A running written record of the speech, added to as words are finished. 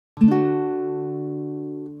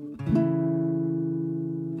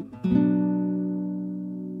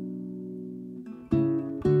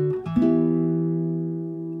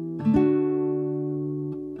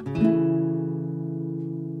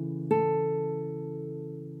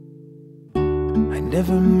I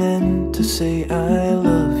never meant to say I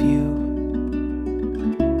love you.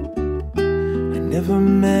 I never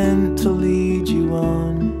meant to lead you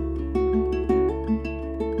on.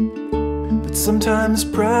 But sometimes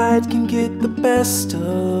pride can get the best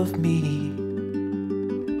of me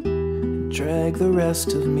and drag the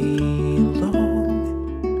rest of me along.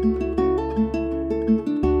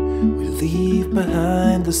 We leave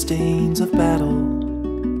behind the stains of battle.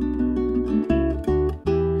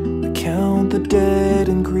 Count the dead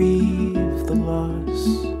and grieve the loss.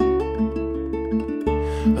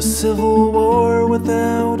 A civil war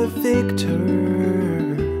without a victor.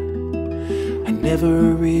 I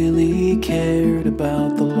never really cared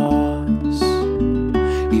about the loss.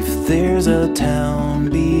 If there's a town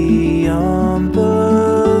beyond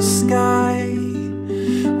the sky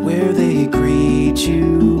where they greet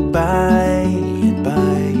you by and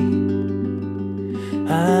by,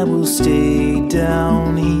 I will stay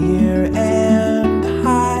down here and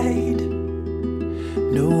hide.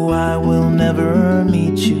 No, I will never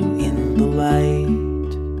meet you in the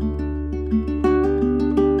light.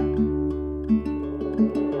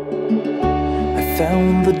 I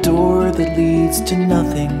found the door that leads to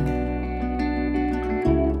nothing.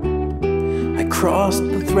 I crossed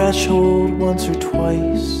the threshold once or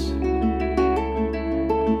twice.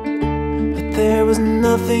 There was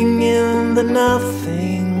nothing in the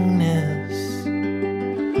nothingness,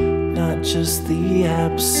 not just the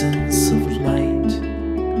absence of light.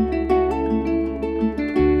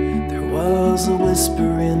 There was a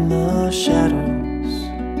whisper in the shadows,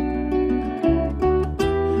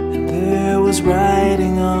 and there was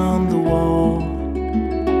writing on the wall.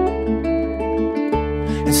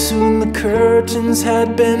 And soon the curtains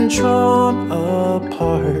had been drawn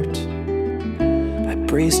apart.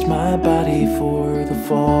 Braced my body for the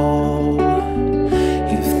fall.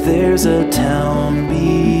 If there's a town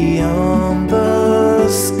beyond the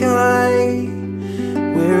sky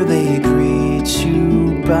where they greet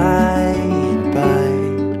you by and by,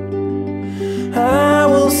 I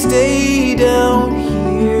will stay down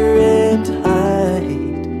here and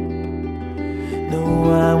hide.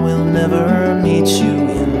 No, I will never meet you